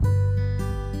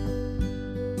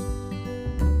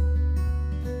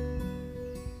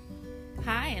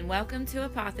and welcome to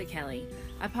Apothekelle,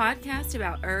 a podcast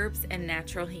about herbs and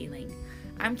natural healing.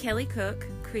 I'm Kelly Cook,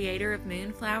 creator of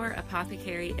Moonflower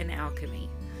Apothecary and Alchemy.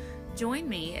 Join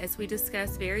me as we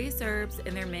discuss various herbs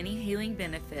and their many healing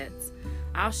benefits.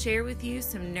 I'll share with you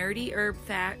some nerdy herb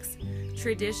facts,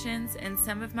 traditions, and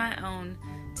some of my own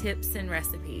tips and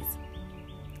recipes.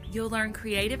 You'll learn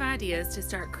creative ideas to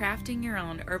start crafting your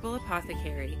own herbal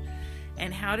apothecary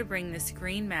and how to bring this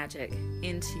green magic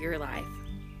into your life.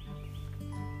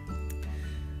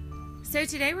 So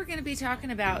today we're going to be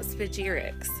talking about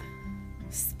spagyrics.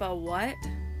 What?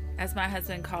 As my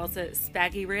husband calls it,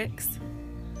 spaggyricks.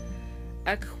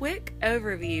 A quick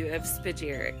overview of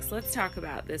spagyrics. Let's talk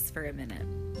about this for a minute.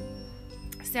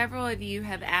 Several of you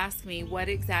have asked me what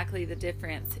exactly the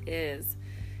difference is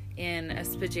in a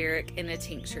spagyric and a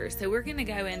tincture. So we're going to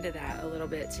go into that a little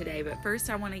bit today, but first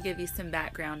I want to give you some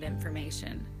background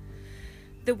information.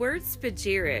 The word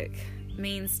spagyric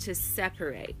means to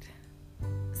separate.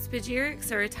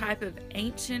 Spagyrics are a type of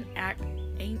ancient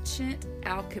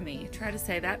alchemy. Try to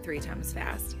say that 3 times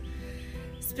fast.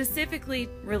 Specifically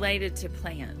related to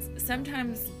plants.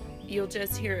 Sometimes you'll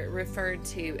just hear it referred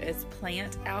to as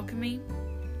plant alchemy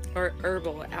or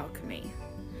herbal alchemy.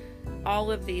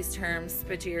 All of these terms,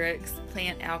 spagyrics,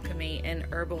 plant alchemy, and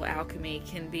herbal alchemy,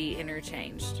 can be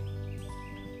interchanged.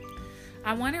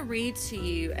 I want to read to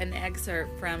you an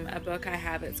excerpt from a book I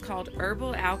have. It's called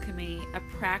Herbal Alchemy, A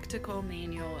Practical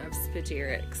Manual of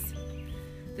Spagyrics.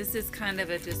 This is kind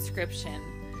of a description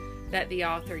that the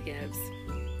author gives.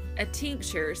 A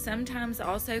tincture, sometimes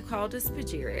also called a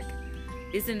spagyric,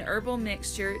 is an herbal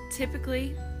mixture,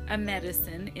 typically a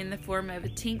medicine in the form of a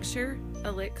tincture,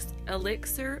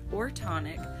 elixir, or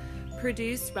tonic,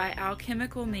 produced by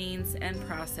alchemical means and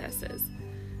processes.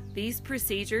 These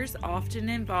procedures often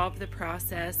involve the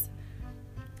process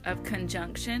of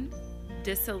conjunction,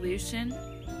 dissolution,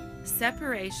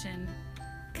 separation,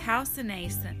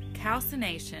 calcination,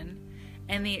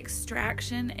 and the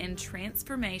extraction and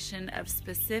transformation of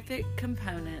specific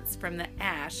components from the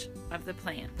ash of the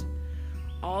plant.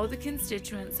 All the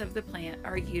constituents of the plant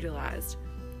are utilized,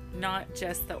 not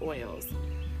just the oils.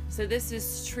 So this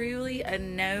is truly a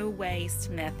no-waste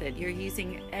method. You're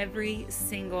using every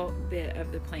single bit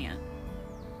of the plant.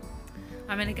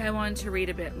 I'm going to go on to read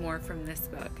a bit more from this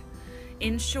book.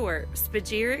 In short,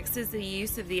 spagyrics is the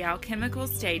use of the alchemical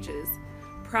stages,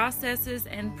 processes,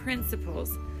 and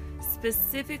principles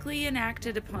specifically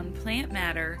enacted upon plant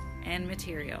matter and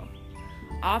material.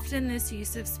 Often this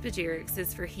use of spagyrics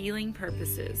is for healing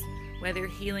purposes, whether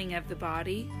healing of the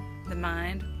body, the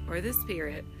mind, or the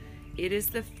spirit. It is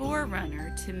the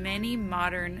forerunner to many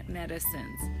modern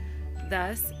medicines.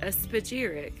 Thus, a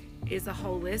spagyric is a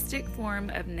holistic form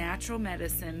of natural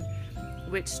medicine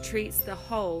which treats the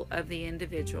whole of the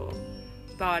individual,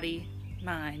 body,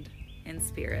 mind, and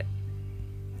spirit.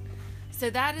 So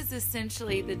that is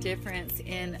essentially the difference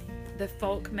in the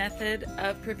folk method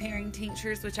of preparing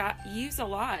tinctures, which I use a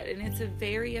lot, and it's a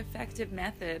very effective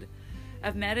method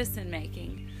of medicine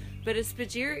making. But a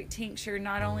spagyric tincture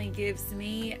not only gives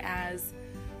me, as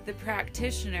the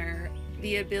practitioner,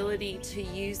 the ability to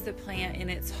use the plant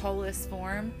in its wholest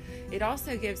form, it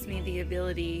also gives me the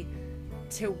ability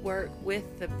to work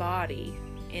with the body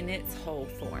in its whole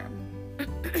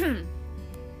form.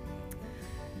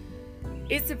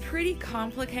 It's a pretty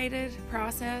complicated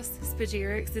process,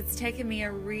 spagyrics. It's taken me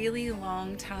a really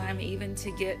long time even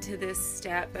to get to this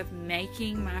step of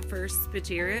making my first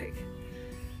spagyric.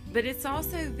 But it's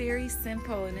also very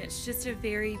simple, and it's just a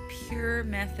very pure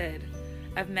method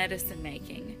of medicine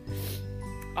making.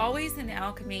 Always in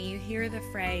alchemy, you hear the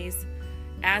phrase,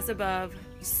 as above,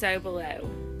 so below.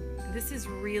 This is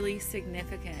really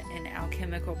significant in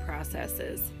alchemical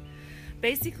processes.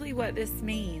 Basically, what this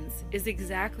means is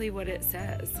exactly what it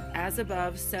says, as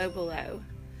above, so below.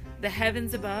 The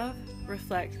heavens above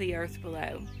reflect the earth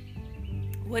below.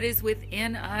 What is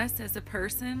within us as a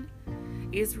person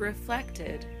is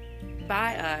reflected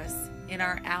by us in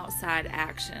our outside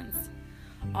actions.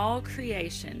 All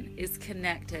creation is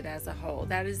connected as a whole.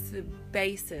 That is the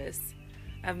basis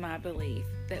of my belief,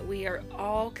 that we are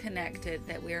all connected,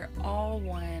 that we are all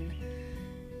one,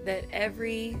 that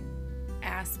every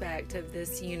aspect of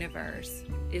this universe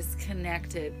is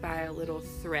connected by a little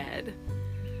thread.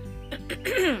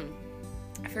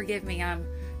 Forgive me, I'm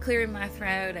clearing my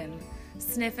throat and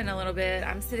sniffing a little bit.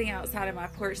 I'm sitting outside of my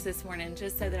porch this morning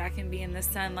just so that I can be in the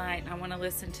sunlight, and I want to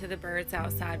listen to the birds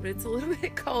outside, but it's a little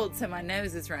bit cold, so my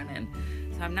nose is running.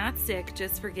 So I'm not sick,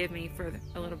 just forgive me for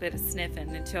a little bit of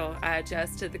sniffing until I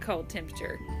adjust to the cold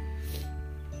temperature.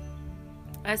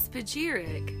 A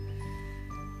spagyric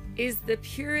is the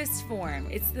purest form.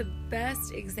 It's the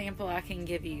best example I can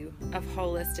give you of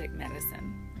holistic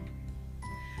medicine.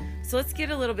 So let's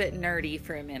get a little bit nerdy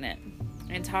for a minute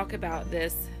and talk about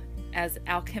this as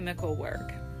alchemical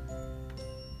work.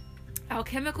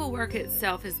 Alchemical work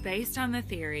itself is based on the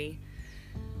theory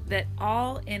that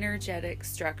all energetic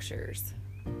structures,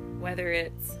 whether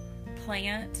it's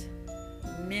plant,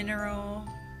 mineral,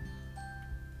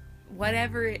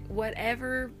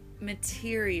 whatever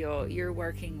material you're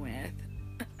working with,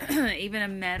 even a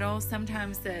metal,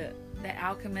 sometimes the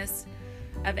alchemists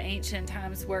of ancient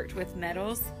times worked with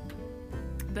metals,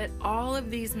 but all of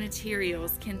these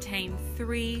materials contain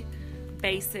three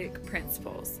basic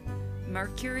principles: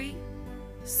 mercury,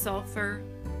 sulfur,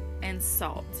 and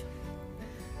salt.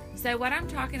 So what I'm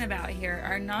talking about here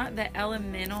are not the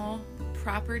elemental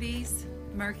properties,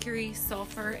 mercury,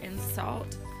 sulfur, and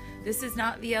salt. This is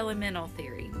not the elemental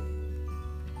theory.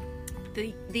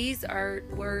 These are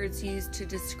words used to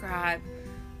describe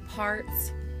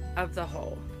parts of the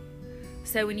whole.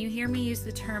 So when you hear me use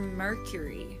the term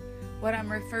mercury, what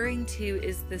I'm referring to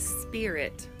is the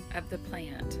spirit of the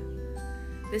plant.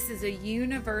 This is a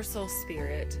universal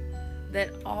spirit that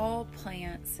all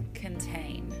plants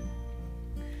contain.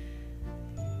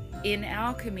 In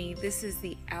alchemy, this is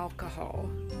the alcohol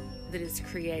that is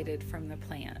created from the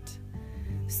plant.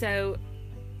 So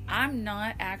I'm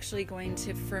not actually going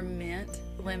to ferment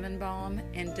lemon balm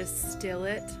and distill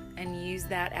it and use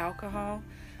that alcohol.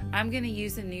 I'm going to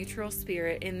use a neutral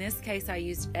spirit. In this case, I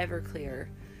used Everclear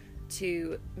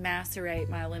to macerate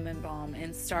my lemon balm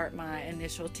and start my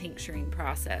initial tincturing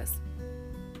process.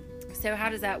 So how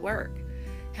does that work?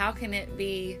 How can it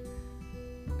be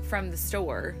from the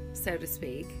store, so to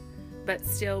speak, but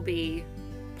still be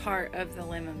part of the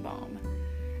lemon balm?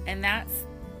 And that's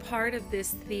part of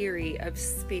this theory of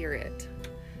spirit.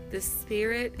 The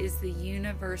spirit is the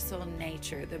universal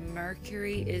nature. The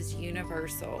mercury is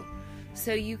universal.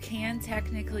 So you can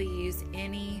technically use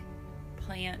any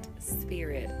plant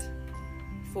spirit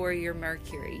for your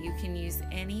mercury. You can use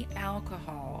any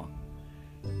alcohol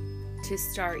to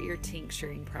start your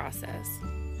tincturing process.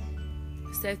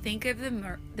 So think of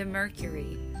the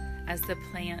mercury as the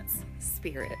plant's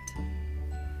spirit.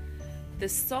 The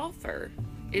sulfur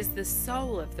is the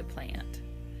soul of the plant.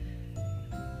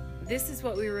 This is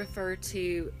what we refer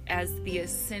to as the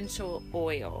essential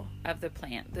oil of the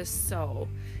plant, the soul.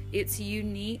 It's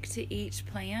unique to each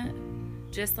plant,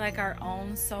 just like our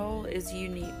own soul is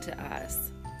unique to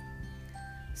us.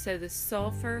 So the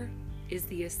sulfur is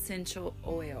the essential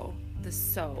oil, the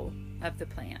soul of the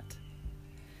plant.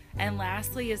 And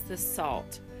lastly is the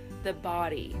salt, the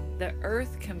body, the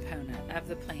earth component of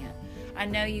the plant. I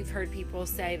know you've heard people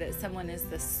say that someone is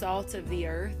the salt of the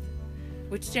earth,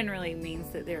 which generally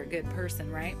means that they're a good person,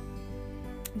 right?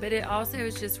 But it also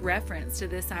is just reference to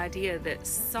this idea that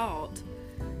salt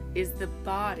is the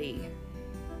body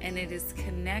and it is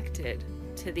connected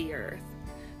to the earth,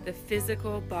 the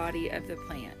physical body of the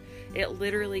plant. It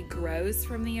literally grows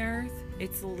from the earth.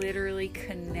 It's literally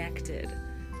connected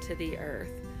to the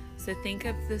earth. So think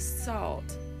of the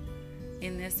salt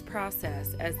in this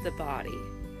process as the body.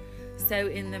 So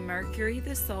in the mercury,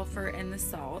 the sulfur, and the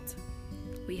salt,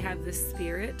 we have the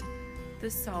spirit, the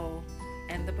soul,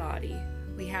 and the body.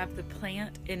 We have the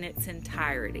plant in its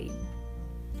entirety.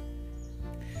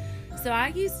 So I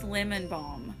used lemon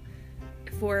balm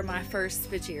for my first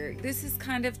spagyric. This is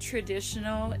kind of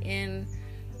traditional in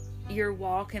your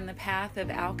walk in the path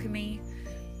of alchemy.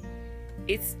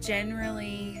 It's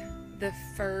generally the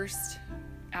first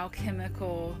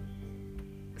alchemical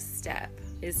step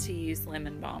is to use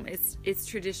lemon balm. It's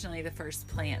traditionally the first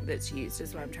plant that's used,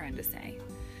 is what I'm trying to say.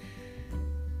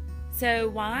 So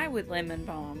why would lemon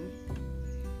balm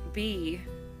be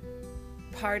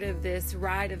part of this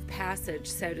rite of passage,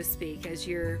 so to speak, as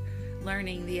you're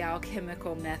learning the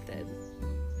alchemical method?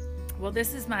 Well,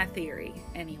 this is my theory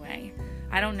anyway.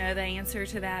 I don't know the answer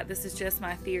to that. This is just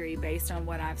my theory based on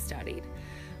what I've studied.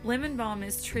 Lemon balm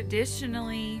is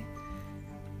traditionally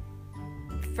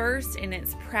first in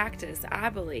its practice, I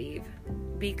believe,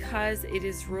 because it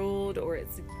is ruled or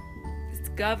it's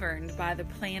governed by the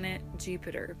planet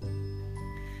Jupiter.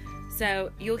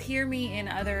 So you'll hear me in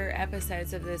other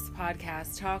episodes of this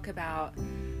podcast talk about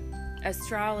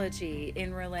astrology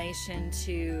in relation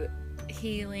to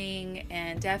healing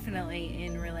and definitely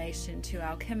in relation to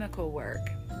alchemical work.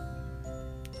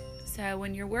 So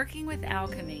when you're working with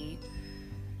alchemy,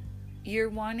 you're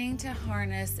wanting to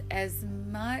harness as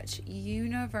much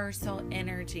universal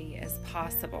energy as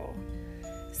possible.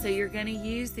 So you're going to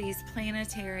use these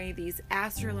planetary, these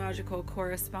astrological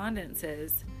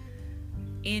correspondences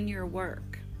in your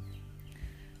work.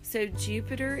 So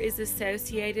Jupiter is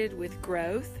associated with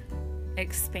growth,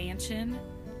 expansion,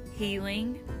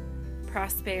 healing,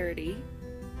 prosperity,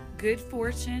 good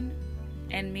fortune,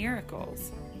 and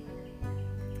miracles.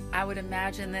 I would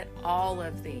imagine that all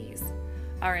of these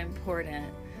are important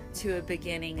to a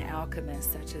beginning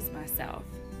alchemist such as myself.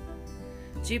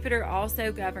 Jupiter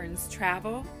also governs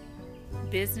travel,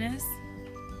 business,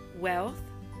 wealth,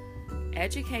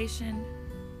 education,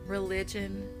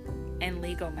 religion, and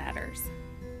legal matters.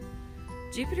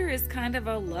 Jupiter is kind of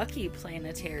a lucky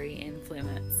planetary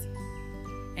influence.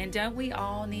 And don't we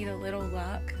all need a little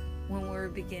luck when we're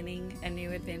beginning a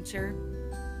new adventure?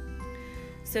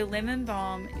 So lemon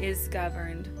balm is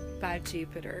governed by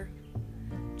Jupiter.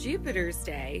 Jupiter's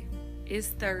day is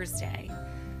Thursday.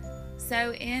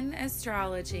 So in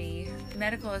astrology,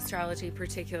 medical astrology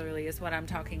particularly is what I'm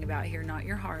talking about here, not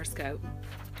your horoscope.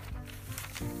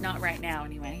 Not right now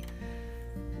anyway.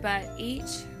 But each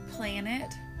planet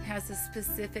has a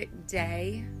specific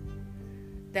day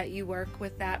that you work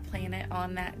with that planet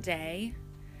on that day.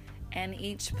 And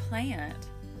each planet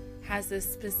has a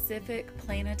specific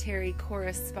planetary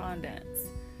correspondence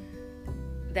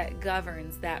that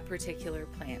governs that particular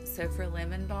plant. So for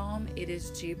lemon balm, it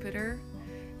is Jupiter,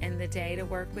 and the day to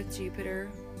work with Jupiter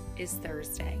is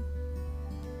Thursday.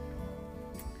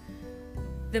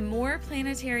 The more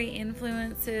planetary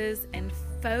influences and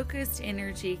focused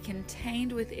energy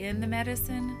contained within the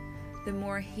medicine, the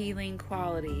more healing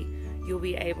quality you'll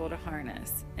be able to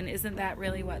harness. And isn't that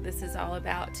really what this is all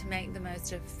about? To make the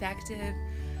most effective,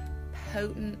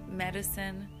 potent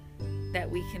medicine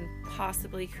that we can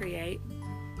possibly create.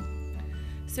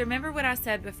 So remember what I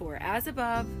said before, as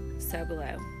above, so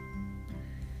below.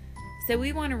 So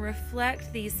we want to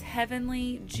reflect these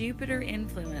heavenly Jupiter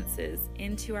influences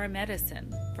into our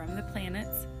medicine from the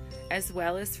planets as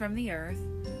well as from the earth,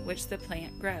 which the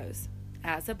plant grows.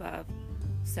 As above,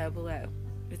 so below.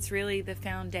 It's really the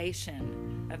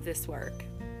foundation of this work.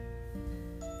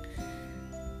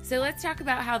 So let's talk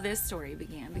about how this story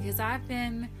began, because I've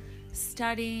been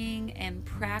studying and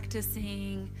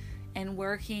practicing and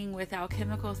working with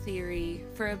alchemical theory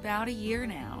for about a year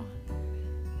now.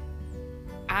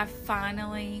 I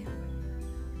finally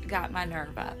got my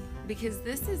nerve up, because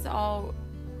this is all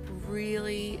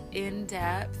really in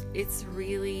depth. It's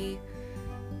really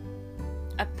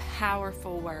a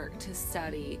powerful work to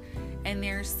study, and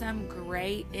there's some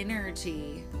great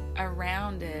energy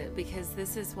around it because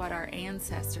this is what our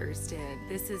ancestors did.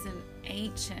 This is an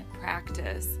ancient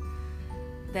practice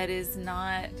that is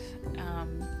not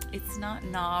it's not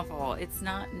novel, it's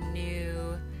not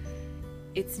new,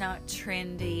 it's not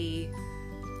trendy.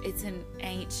 It's an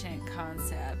ancient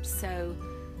concept. So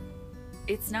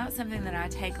it's not something that I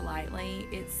take lightly.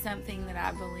 It's something that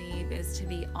I believe is to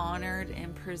be honored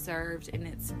and preserved in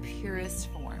its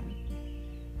purest form.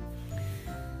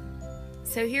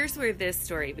 So here's where this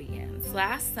story begins.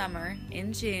 Last summer,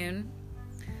 in June,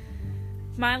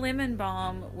 my lemon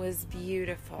balm was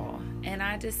beautiful, and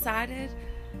I decided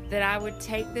that I would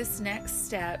take this next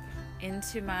step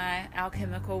into my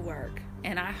alchemical work,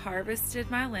 and I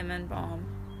harvested my lemon balm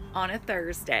on a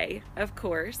Thursday, of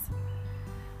course.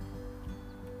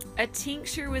 A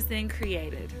tincture was then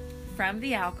created from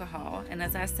the alcohol, and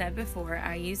as I said before,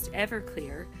 I used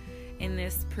Everclear in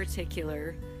this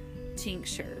particular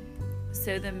tincture.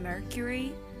 So the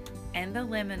mercury and the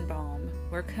lemon balm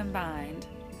were combined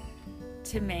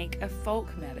to make a folk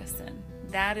medicine.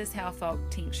 That is how folk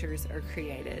tinctures are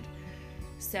created.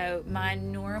 So my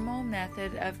normal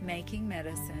method of making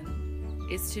medicine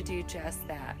is to do just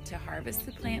that, to harvest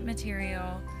the plant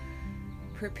material,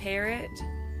 prepare it,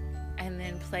 and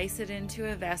then place it into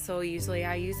a vessel. Usually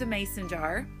I use a mason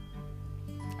jar,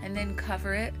 and then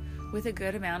cover it with a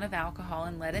good amount of alcohol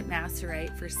and let it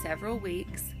macerate for several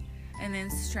weeks, and then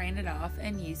strain it off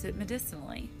and use it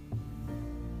medicinally.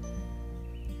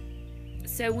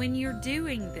 So when you're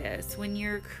doing this, when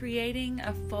you're creating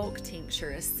a folk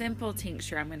tincture, a simple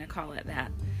tincture, I'm going to call it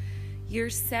that, you're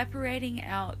separating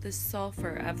out the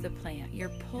sulfur of the plant.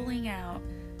 You're pulling out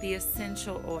the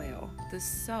essential oil, the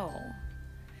soul,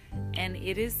 and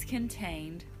it is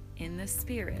contained in the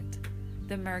spirit,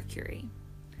 the mercury.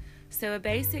 So a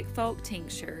basic folk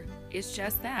tincture is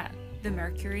just that, the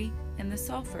mercury and the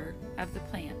sulfur of the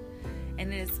plant.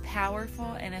 And it is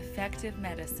powerful and effective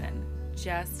medicine,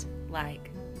 just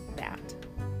like that.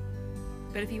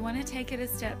 But if you want to take it a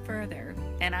step further,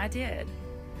 and I did,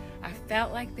 I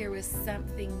felt like there was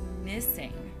something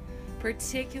missing,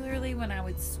 particularly when I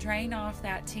would strain off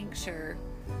that tincture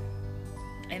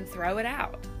and throw it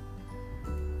out.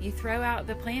 You throw out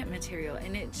the plant material,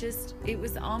 and it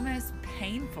was almost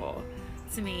painful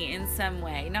to me in some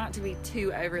way, not to be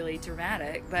too overly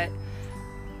dramatic, but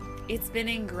it's been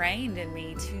ingrained in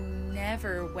me to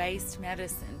never waste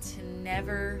medicine, to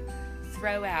never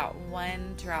throw out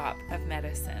one drop of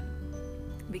medicine,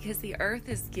 because the earth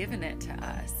has given it to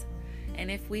us. And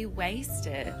if we waste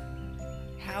it,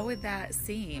 how would that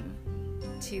seem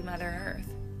to Mother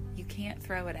Earth? You can't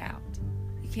throw it out.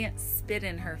 You can't spit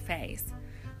in her face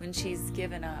when she's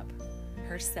given up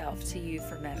herself to you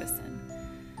for medicine.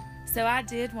 So I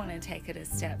did want to take it a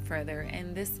step further,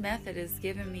 and this method has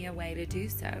given me a way to do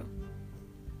so.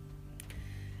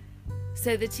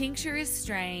 So the tincture is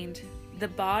strained. The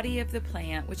body of the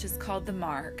plant, which is called the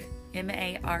marc,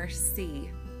 M-A-R-C,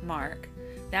 marc,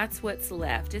 that's what's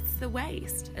left. It's the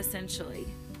waste, essentially.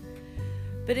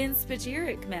 But in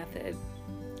spagyric method,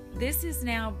 this is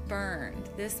now burned.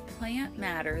 This plant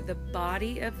matter, the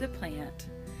body of the plant,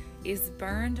 is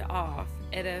burned off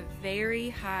at a very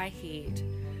high heat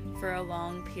for a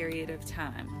long period of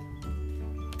time.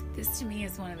 This to me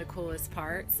is one of the coolest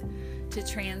parts, to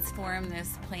transform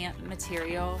this plant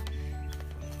material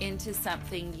into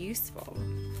something useful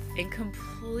and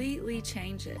completely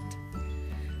change it.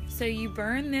 So you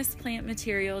burn this plant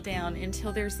material down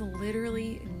until there's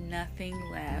literally nothing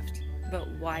left but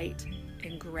white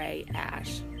and gray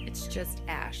ash. It's just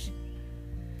ash.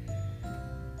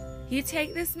 You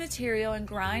take this material and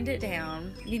grind it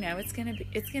down. You know, it's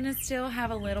gonna still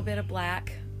have a little bit of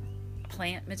black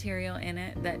plant material in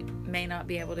it that may not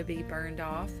be able to be burned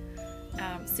off.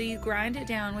 So you grind it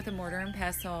down with a mortar and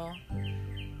pestle.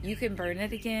 You can burn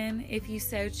it again if you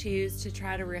so choose, to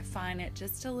try to refine it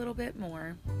just a little bit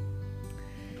more.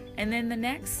 And then the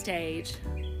next stage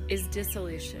is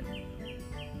dissolution.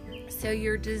 So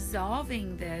you're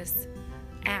dissolving this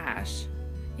ash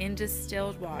in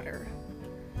distilled water.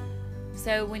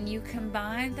 So when you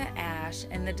combine the ash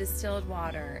and the distilled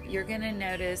water, you're going to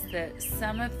notice that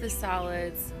some of the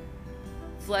solids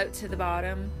float to the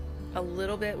bottom, a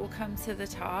little bit will come to the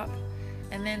top,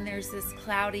 and then there's this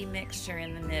cloudy mixture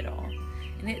in the middle.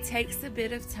 And it takes a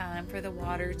bit of time for the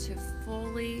water to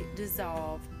fully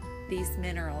dissolve these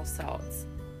mineral salts.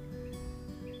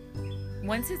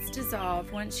 Once it's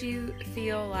dissolved, once you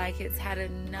feel like it's had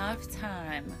enough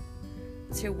time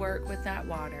to work with that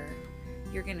water,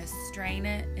 you're going to strain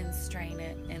it and strain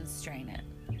it and strain it.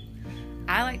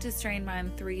 I like to strain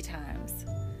mine 3 times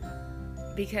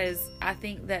because I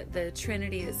think that the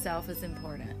Trinity itself is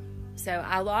important. So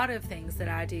a lot of things that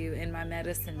I do in my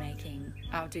medicine making,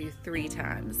 I'll do 3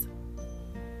 times.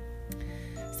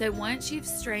 So once you've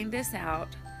strained this out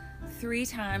 3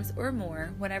 times or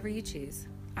more, whatever you choose,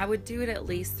 I would do it at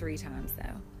least 3 times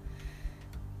though.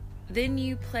 Then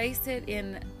you place it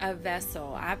in a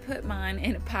vessel. I put mine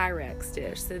in a Pyrex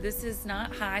dish. So this is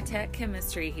not high-tech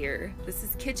chemistry here. This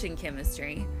is kitchen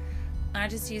chemistry. I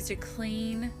just used a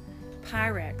clean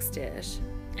Pyrex dish,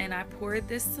 and I poured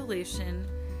this solution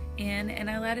in, and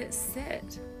I let it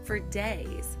sit for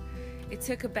days. It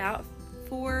took about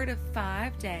 4 to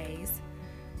 5 days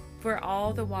for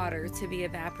all the water to be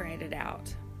evaporated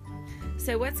out.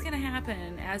 So what's going to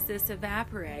happen as this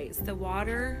evaporates, the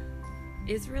water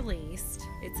is released,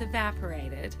 it's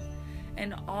evaporated,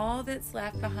 and all that's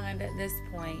left behind at this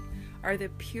point are the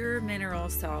pure mineral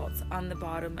salts on the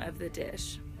bottom of the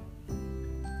dish.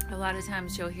 A lot of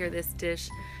times you'll hear this dish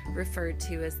referred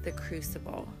to as the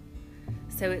crucible.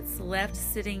 So it's left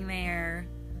sitting there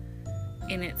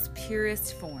in its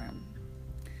purest form.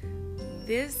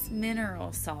 This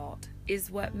mineral salt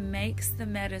is what makes the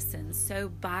medicine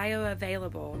so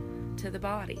bioavailable to the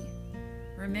body.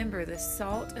 Remember, the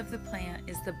salt of the plant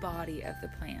is the body of the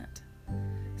plant.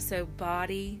 So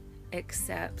body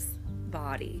accepts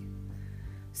body.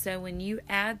 So when you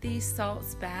add these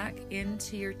salts back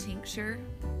into your tincture,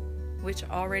 which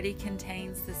already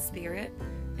contains the spirit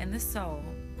and the soul,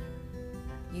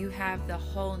 you have the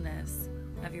wholeness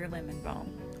of your lemon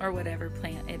balm, or whatever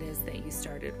plant it is that you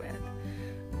started with.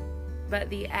 But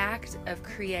the act of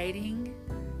the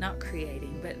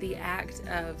act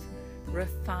of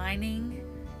refining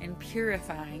and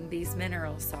purifying these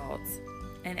mineral salts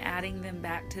and adding them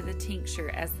back to the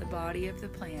tincture as the body of the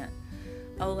plant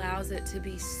allows it to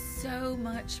be so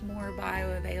much more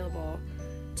bioavailable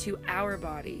to our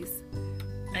bodies,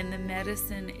 and the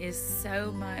medicine is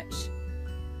so much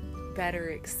better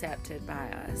accepted by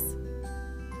us.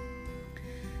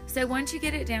 So once you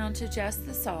get it down to just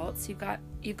the salts,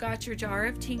 you've got your jar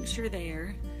of tincture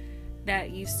there that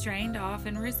you've strained off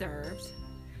and reserved,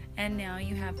 and now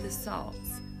you have the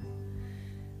salts.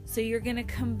 So you're going to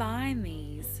combine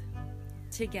these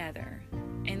together,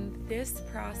 and this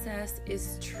process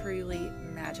is truly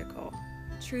magical.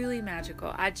 truly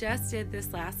magical. I just did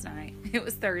this last night. It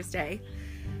was Thursday.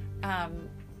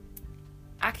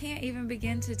 I can't even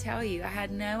begin to tell you. I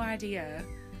had no idea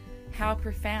how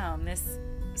profound this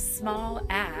small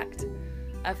act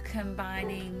of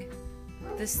combining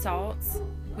the salts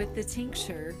with the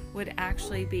tincture would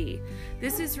actually be.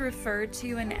 This is referred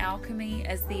to in alchemy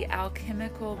as the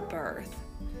alchemical birth.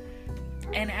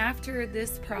 And after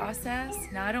this process,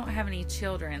 now I don't have any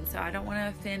children, so I don't want to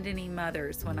offend any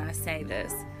mothers when I say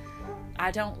this.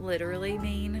 I don't literally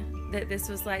mean that this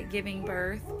was like giving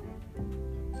birth,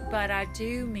 but I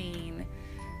do mean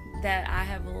that I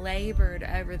have labored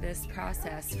over this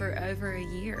process for over a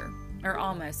year, or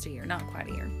almost a year, not quite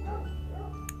a year.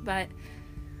 But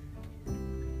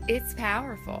it's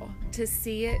powerful to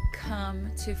see it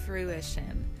come to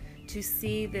fruition, to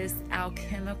see this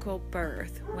alchemical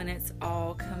birth when it's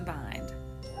all combined.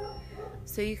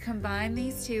 So you combine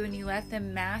these two and you let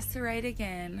them macerate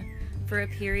again for a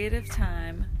period of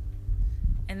time,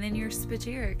 and then your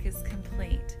spagyric is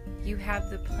complete. You have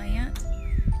the plant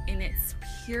in its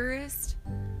purest,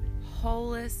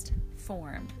 wholest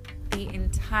form. The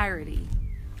entirety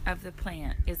of the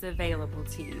plant is available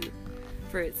to you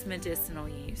for its medicinal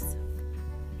use.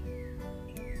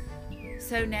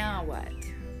 So now what?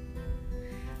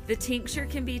 The tincture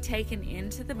can be taken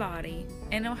into the body,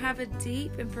 and it'll have a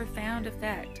deep and profound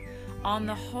effect on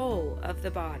the whole of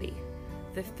the body,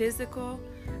 the physical,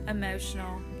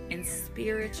 emotional, and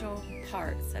spiritual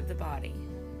parts of the body.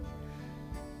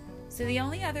 So the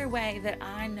only other way that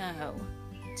I know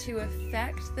to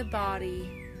affect the body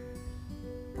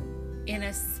in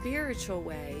a spiritual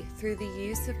way through the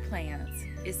use of plants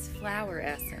is flower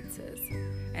essences,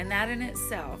 and that in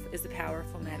itself is a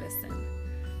powerful medicine.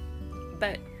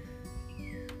 But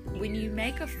when you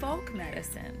make a folk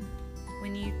medicine,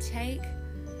 when you take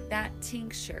that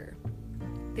tincture,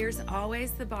 there's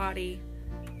always the body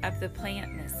of the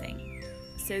plant missing.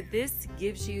 So this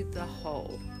gives you the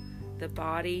whole, the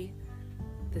body,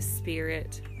 the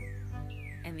spirit,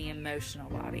 and the emotional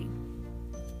body.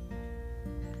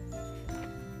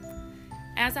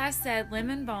 As I said,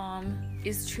 lemon balm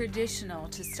is traditional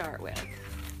to start with.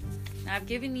 Now, I've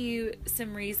given you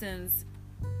some reasons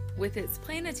with its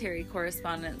planetary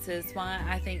correspondences why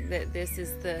I think that this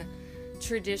is the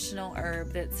traditional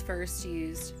herb that's first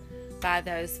used by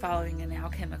those following an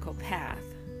alchemical path.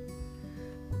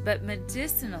 But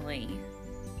medicinally,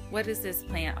 what does this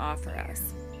plant offer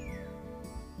us?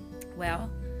 Well,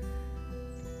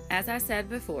 as I said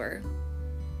before,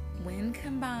 when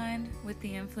combined with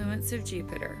the influence of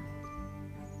Jupiter,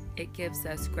 it gives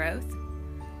us growth,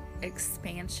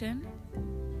 expansion,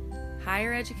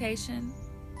 higher education,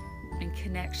 and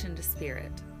connection to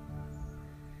spirit.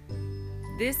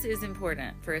 This is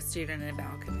important for a student of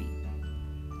alchemy.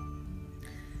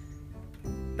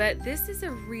 But this is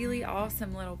a really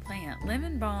awesome little plant.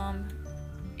 Lemon balm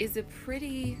is a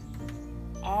pretty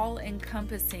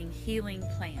all-encompassing healing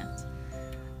plant.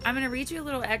 I'm going to read you a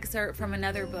little excerpt from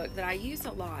another book that I use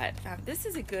a lot. This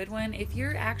is a good one. If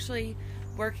you're actually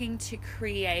working to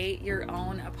create your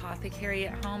own apothecary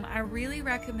at home, I really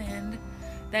recommend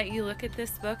that you look at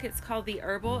this book. It's called The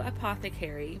Herbal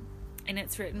Apothecary, and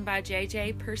it's written by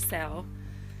J.J. Purcell.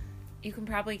 You can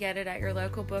probably get it at your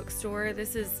local bookstore.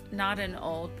 This is not an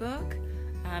old book.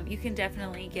 You can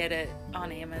definitely get it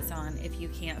on Amazon if you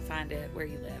can't find it where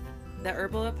you live. The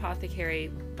Herbal Apothecary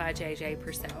by J.J.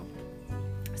 Purcell.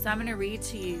 So I'm going to read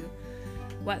to you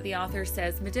what the author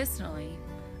says medicinally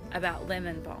about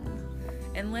lemon balm.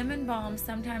 And lemon balm,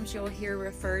 sometimes you'll hear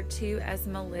referred to as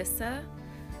Melissa.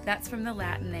 That's from the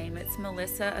Latin name. It's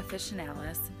Melissa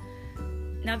officinalis.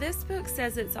 Now, this book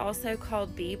says it's also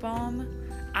called bee balm.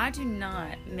 I do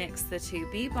not mix the two.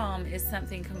 Bee balm is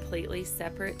something completely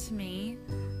separate to me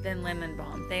than lemon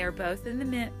balm. They are both in the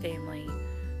mint family,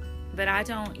 but I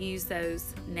don't use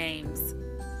those names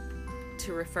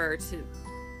to refer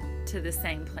to the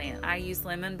same plant. I use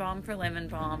lemon balm for lemon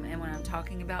balm, and when I'm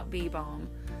talking about bee balm,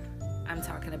 I'm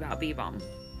talking about bee balm.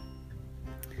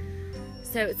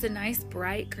 So it's a nice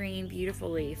bright green, beautiful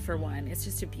leaf for one. It's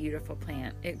just a beautiful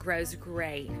plant. It grows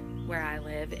great where I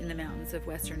live in the mountains of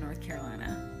western North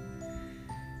Carolina.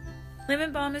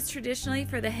 Lemon balm is traditionally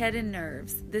for the head and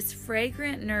nerves. This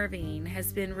fragrant nervine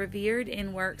has been revered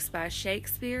in works by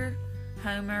Shakespeare,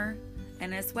 Homer,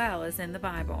 and as well as in the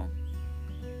Bible.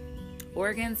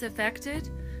 Organs affected: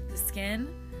 the skin,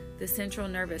 the central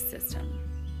nervous system.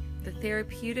 The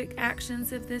therapeutic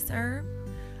actions of this herb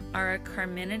are a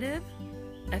carminative,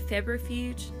 a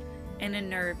febrifuge, and a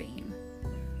nervine.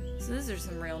 So those are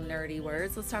some real nerdy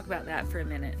words. Let's talk about that for a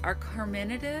minute. Our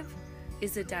carminative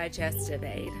is a digestive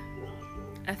aid.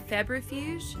 A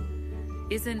febrifuge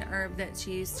is an herb that's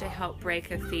used to help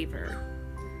break a fever.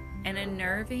 And a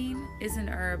nervine is an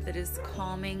herb that is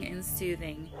calming and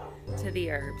soothing to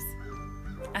the herbs.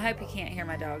 I hope you can't hear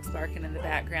my dogs barking in the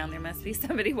background. There must be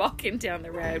somebody walking down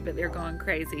the road, but they're going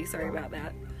crazy. Sorry about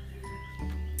that.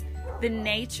 The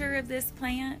nature of this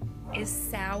plant is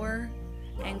sour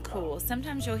and cool.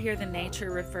 Sometimes you'll hear the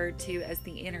nature referred to as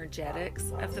the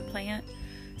energetics of the plant.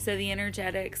 So the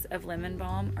energetics of lemon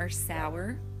balm are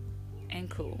sour and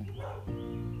cool.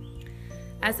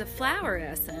 As a flower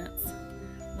essence,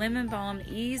 lemon balm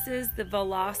eases the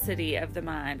velocity of the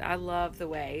mind. I love the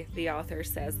way the author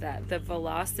says that. The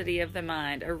velocity of the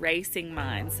mind, a racing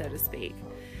mind, so to speak.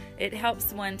 It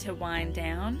helps one to wind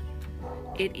down.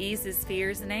 It eases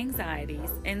fears and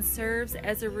anxieties and serves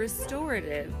as a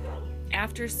restorative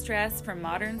after stress from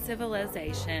modern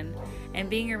civilization and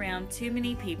being around too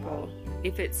many people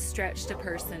if it's stretched a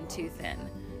person too thin.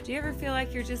 Do you ever feel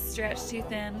like you're just stretched too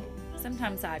thin?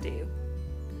 Sometimes I do.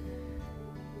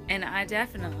 And I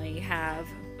definitely have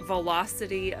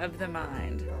velocity of the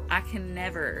mind. I can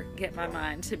never get my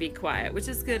mind to be quiet, which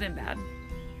is good and bad.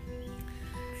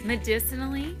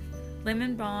 Medicinally,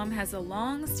 lemon balm has a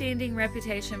long-standing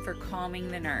reputation for calming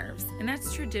the nerves, and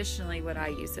that's traditionally what I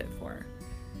use it for.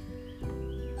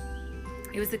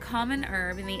 It was a common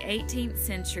herb in the 18th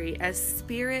century as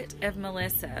Spirit of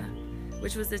Melissa,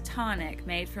 which was a tonic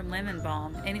made from lemon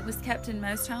balm, and it was kept in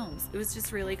most homes. It was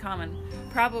just really common.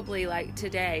 Probably like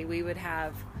today, we would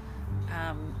have,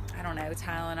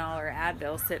 Tylenol or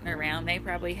Advil sitting around. They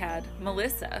probably had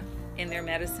Melissa in their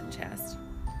medicine chest.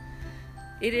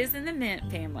 It is in the mint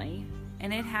family,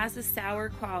 and it has a sour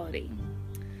quality.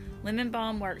 Lemon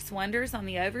balm works wonders on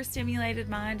the overstimulated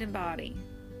mind and body.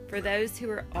 For those who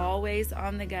are always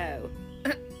on the go,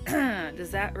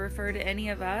 does that refer to any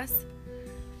of us?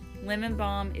 Lemon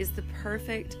balm is the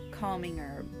perfect calming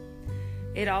herb.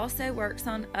 It also works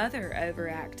on other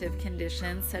overactive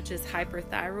conditions such as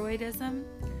hyperthyroidism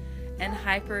and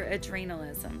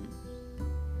hyperadrenalism.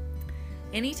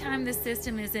 Anytime the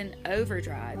system is in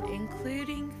overdrive,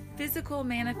 including physical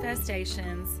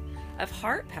manifestations of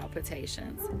heart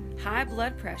palpitations, high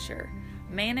blood pressure,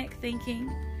 manic thinking,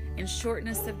 and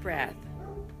shortness of breath,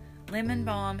 lemon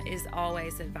balm is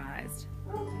always advised.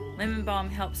 Lemon balm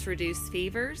helps reduce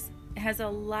fevers. It has a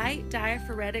light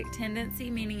diaphoretic tendency,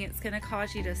 meaning it's going to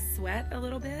cause you to sweat a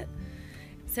little bit.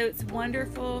 So it's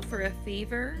wonderful for a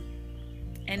fever,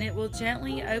 and it will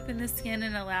gently open the skin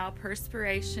and allow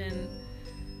perspiration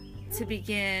to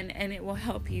begin, and it will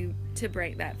help you to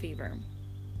break that fever.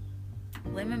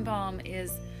 Lemon balm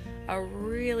is a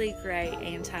really great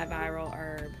antiviral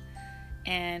herb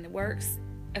and works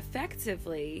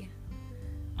effectively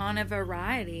on a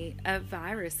variety of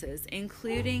viruses,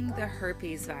 including the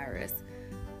herpes virus.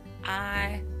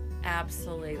 I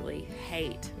absolutely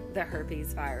hate the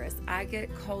herpes virus. I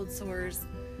get cold sores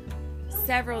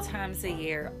several times a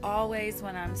year, always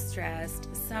when I'm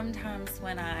stressed, sometimes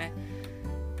when I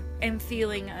am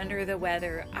feeling under the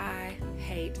weather. I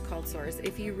hate cold sores.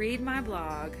 If you read my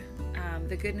blog,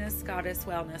 the Goodness Goddess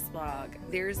Wellness blog,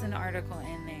 there's an article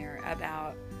in there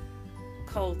about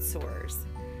cold sores.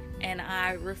 And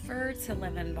I refer to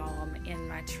lemon balm in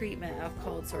my treatment of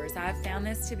cold sores. I've found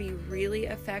this to be really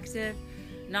effective,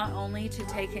 not only to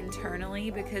take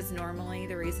internally, because normally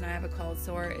the reason I have a cold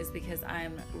sore is because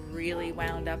I'm really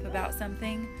wound up about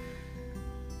something,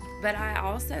 but I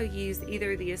also use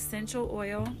either the essential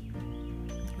oil,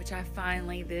 which I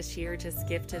finally this year just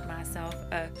gifted myself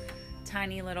a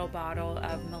tiny little bottle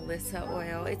of Melissa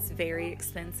oil. It's very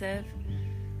expensive,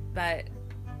 but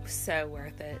so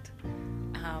worth it.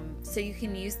 So you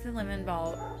can use the lemon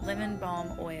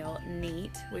balm oil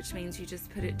neat, which means you just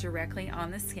put it directly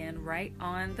on the skin, right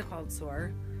on the cold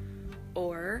sore.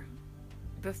 Or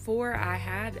before I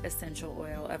had essential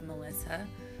oil of Melissa,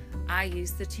 I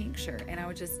used the tincture, and I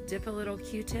would just dip a little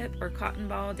Q-tip or cotton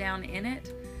ball down in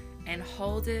it and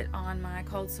hold it on my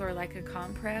cold sore like a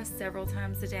compress several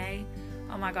times a day.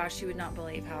 Oh my gosh, you would not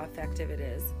believe how effective it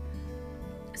is.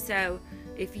 So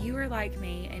if you are like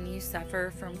me and you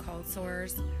suffer from cold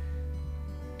sores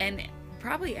and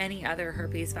probably any other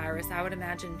herpes virus, I would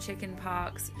imagine chicken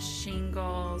pox,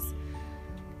 shingles,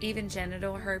 even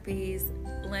genital herpes,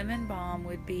 lemon balm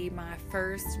would be my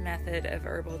first method of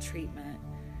herbal treatment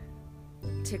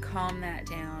to calm that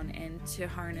down and to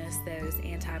harness those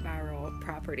antiviral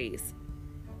properties.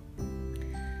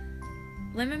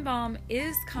 Lemon balm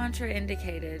is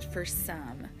contraindicated for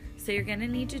some, so you're going to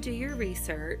need to do your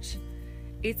research.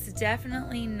 It's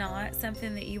definitely not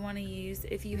something that you want to use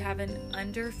if you have an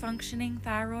under-functioning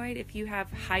thyroid, if you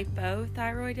have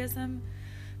hypothyroidism,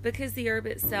 because the herb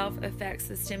itself affects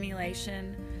the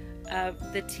stimulation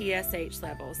of the TSH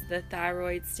levels, the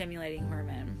thyroid stimulating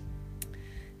hormone.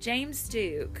 James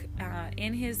Duke,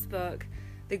 in his book,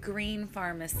 The Green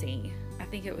Pharmacy, I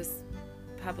think it was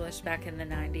published back in the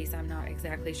 90s, I'm not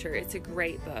exactly sure. It's a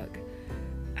great book.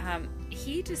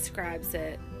 He describes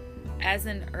it as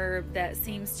an herb that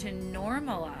seems to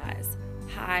normalize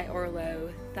high or low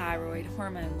thyroid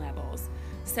hormone levels.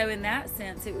 So in that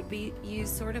sense, it would be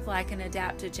used sort of like an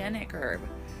adaptogenic herb.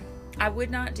 I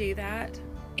would not do that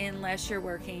unless you're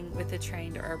working with a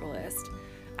trained herbalist.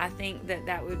 I think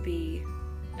that would be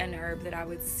an herb that I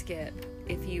would skip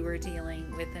if you were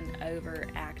dealing with an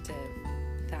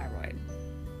overactive thyroid.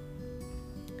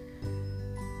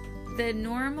 The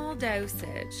normal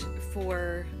dosage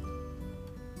for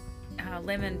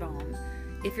lemon balm,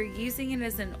 if you're using it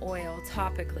as an oil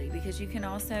topically, because you can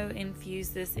also infuse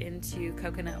this into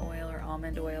coconut oil or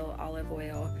almond oil, olive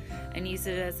oil, and use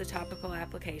it as a topical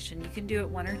application, you can do it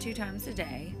 1 or 2 times a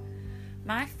day.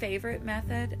 My favorite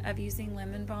method of using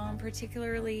lemon balm,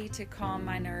 particularly to calm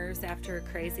my nerves after a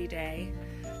crazy day,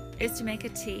 is to make a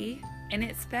tea. And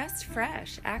it's best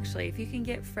fresh, actually. If you can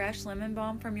get fresh lemon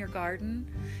balm from your garden.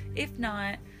 If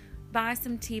not, buy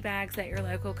some tea bags at your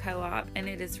local co-op, and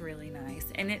it is really nice,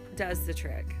 and it does the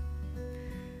trick.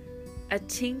 A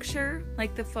tincture,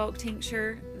 like the folk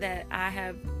tincture that I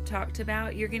have talked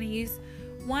about, you're going to use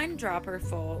 1 dropper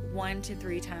full 1 to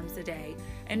 3 times a day.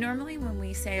 And normally when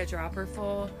we say a dropper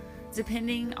full,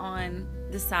 depending on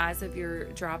the size of your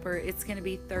dropper, it's going to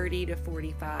be 30 to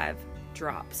 45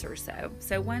 drops or so.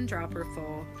 So 1 dropper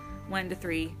full 1 to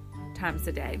 3 times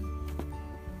a day.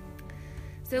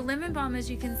 So lemon balm,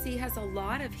 as you can see, has a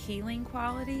lot of healing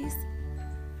qualities,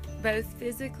 both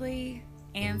physically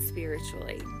and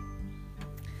spiritually.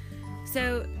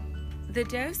 So the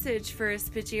dosage for a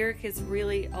spagyric is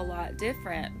really a lot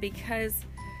different because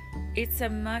it's a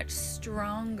much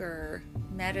stronger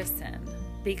medicine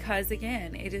because,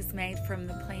 again, it is made from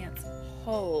the plant's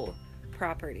whole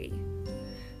property.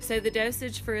 So the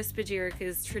dosage for a spagyric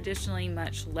is traditionally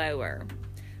much lower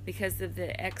because of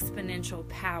the exponential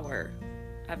power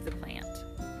of the plant.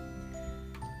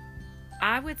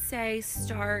 I would say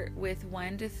start with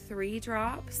 1 to 3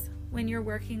 drops when you're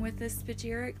working with this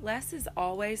spagyric. Less is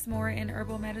always more in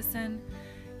herbal medicine.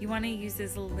 You want to use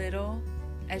as little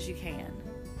as you can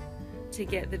to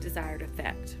get the desired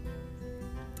effect.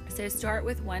 So start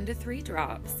with 1 to 3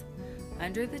 drops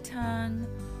under the tongue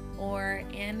or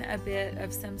in a bit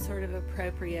of some sort of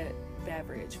appropriate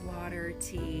beverage, water,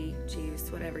 tea,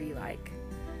 juice, whatever you like.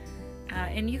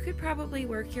 And you could probably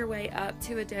work your way up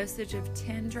to a dosage of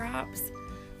 10 drops,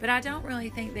 but I don't really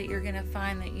think that you're going to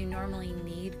find that you normally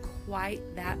need quite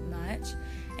that much.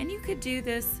 And you could do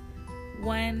this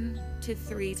 1 to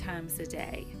 3 times a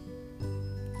day.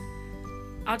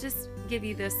 I'll just give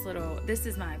you this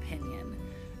is my opinion.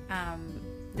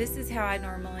 This is how I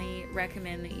normally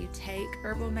recommend that you take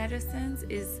herbal medicines,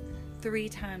 is 3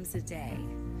 times a day.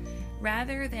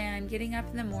 Rather than getting up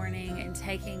in the morning and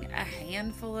taking a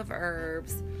handful of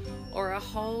herbs or a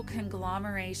whole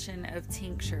conglomeration of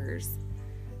tinctures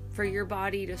for your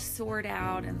body to sort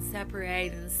out and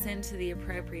separate and send to the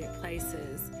appropriate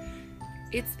places,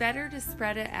 it's better to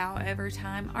spread it out over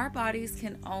time. Our bodies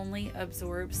can only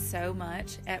absorb so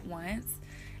much at once,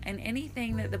 and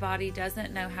anything that the body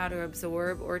doesn't know how to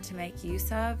absorb or to make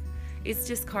use of is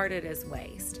discarded as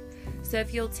waste. So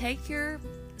if you'll take your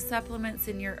supplements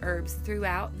and your herbs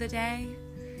throughout the day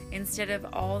instead of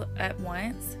all at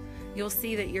once, you'll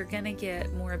see that you're going to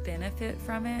get more benefit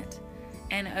from it,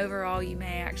 and overall you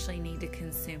may actually need to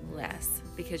consume less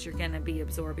because you're going to be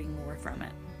absorbing more from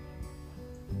it.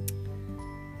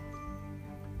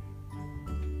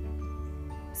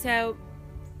 So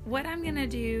what I'm going to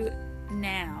do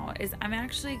now is I'm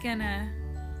actually going to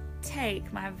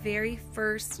take my very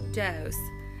first dose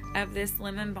of this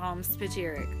lemon balm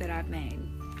spagyric that I've made.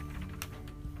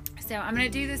 So I'm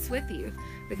going to do this with you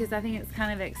because I think it's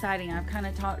kind of exciting. I've kind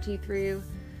of talked you through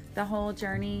the whole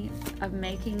journey of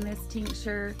making this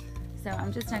tincture. So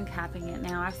I'm just uncapping it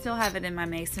now. I still have it in my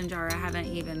mason jar. I haven't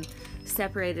even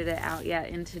separated it out yet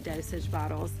into dosage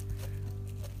bottles.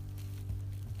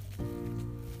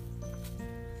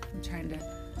 I'm trying to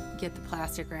get the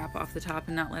plastic wrap off the top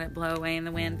and not let it blow away in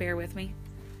the wind. Bear with me.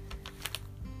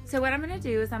 So what I'm going to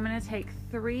do is I'm going to take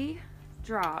 3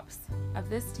 drops of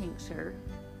this tincture,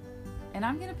 and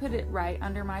I'm going to put it right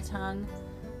under my tongue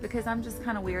because I'm just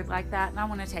kind of weird like that, and I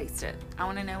want to taste it. I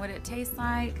want to know what it tastes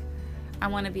like. I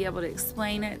want to be able to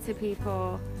explain it to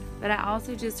people, but I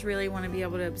also just really want to be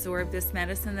able to absorb this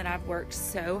medicine that I've worked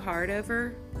so hard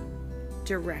over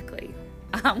directly.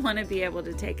 I want to be able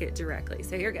to take it directly.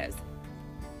 So here goes.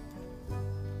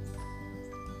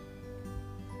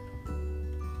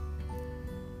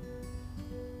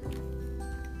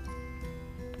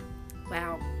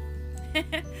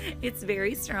 It's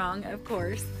very strong, of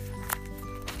course.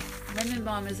 Lemon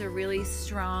balm is a really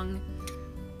strong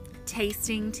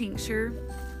tasting tincture,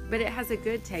 but it has a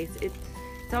good taste.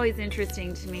 It's always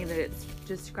interesting to me that it's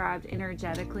described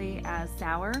energetically as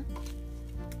sour,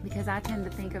 because I tend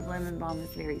to think of lemon balm as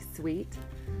very sweet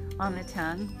on the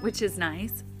tongue, which is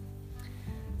nice.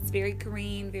 It's very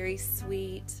green, very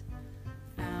sweet.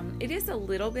 It is a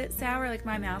little bit sour, like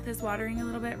my mouth is watering a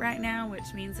little bit right now,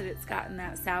 which means that it's gotten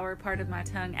that sour part of my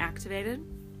tongue activated.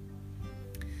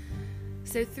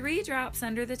 So 3 drops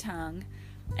under the tongue,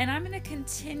 and I'm going to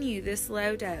continue this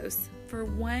low dose for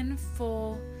 1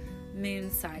 full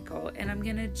moon cycle, and I'm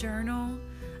going to journal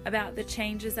about the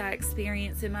changes I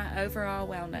experience in my overall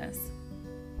wellness.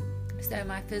 So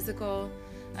my physical,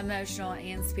 emotional,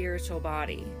 and spiritual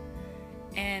body.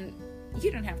 And you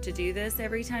don't have to do this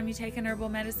every time you take an herbal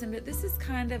medicine, but this is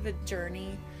kind of a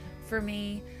journey for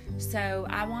me. So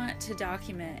I want to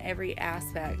document every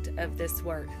aspect of this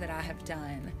work that I have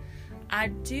done. I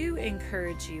do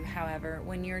encourage you, however,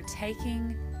 when you're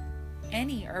taking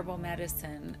any herbal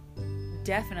medicine,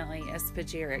 definitely a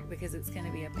spagyric, because it's going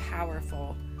to be a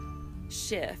powerful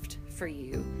shift for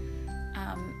you.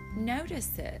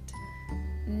 Notice it.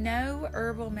 No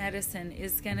herbal medicine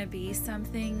is going to be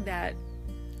something that,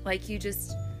 like, you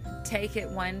just take it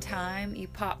one time, you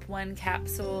pop 1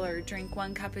 capsule or drink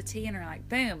 1 cup of tea and are like,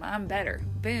 boom, I'm better.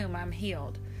 Boom, I'm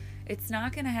healed. It's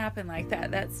not going to happen like that.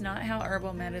 That's not how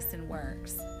herbal medicine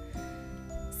works.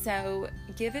 So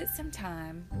give it some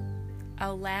time.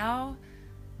 Allow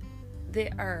the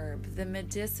herb, the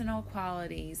medicinal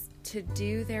qualities, to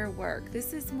do their work.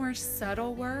 This is more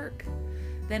subtle work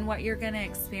than what you're going to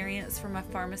experience from a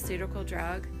pharmaceutical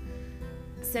drug.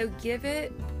 So give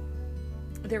it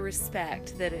the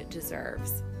respect that it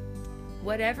deserves.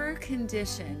 Whatever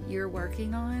condition you're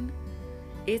working on,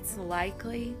 it's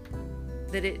likely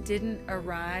that it didn't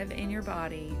arrive in your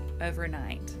body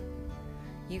overnight.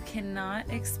 You cannot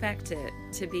expect it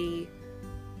to be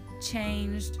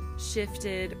changed,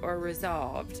 shifted, or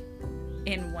resolved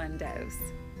in 1 dose.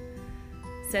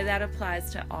 So that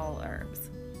applies to all herbs.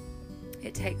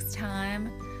 It takes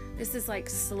time. This is like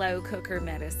slow cooker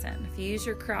medicine. If you use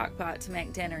your crock pot to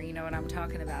make dinner, you know what I'm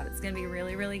talking about. It's going to be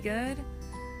really, really good,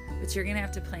 but you're going to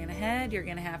have to plan ahead. You're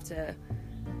going to have to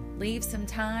leave some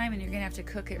time, and you're going to have to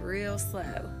cook it real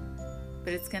slow,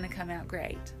 but it's going to come out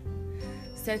great.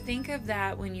 So think of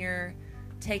that when you're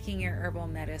taking your herbal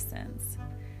medicines.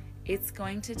 It's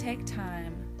going to take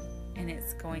time, and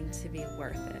it's going to be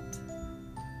worth it.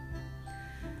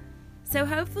 So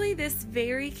hopefully this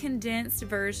very condensed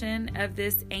version of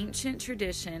this ancient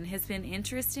tradition has been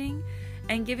interesting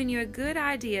and given you a good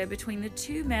idea between the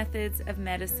 2 methods of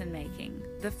medicine making,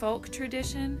 the folk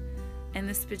tradition and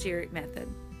the spagyric method.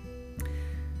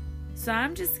 So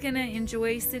I'm just going to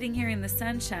enjoy sitting here in the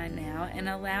sunshine now and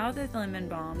allow the lemon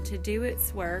balm to do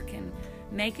its work and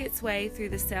make its way through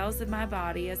the cells of my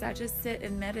body as I just sit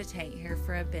and meditate here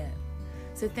for a bit.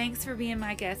 So thanks for being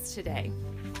my guest today.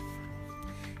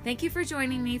 Thank you for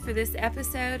joining me for this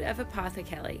episode of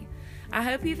Apothecary. I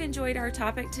hope you've enjoyed our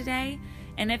topic today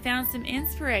and have found some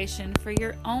inspiration for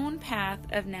your own path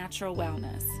of natural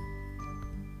wellness.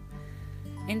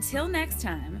 Until next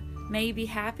time, may you be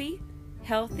happy,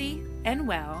 healthy, and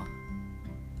well,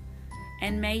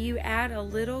 and may you add a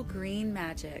little green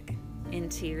magic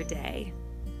into your day.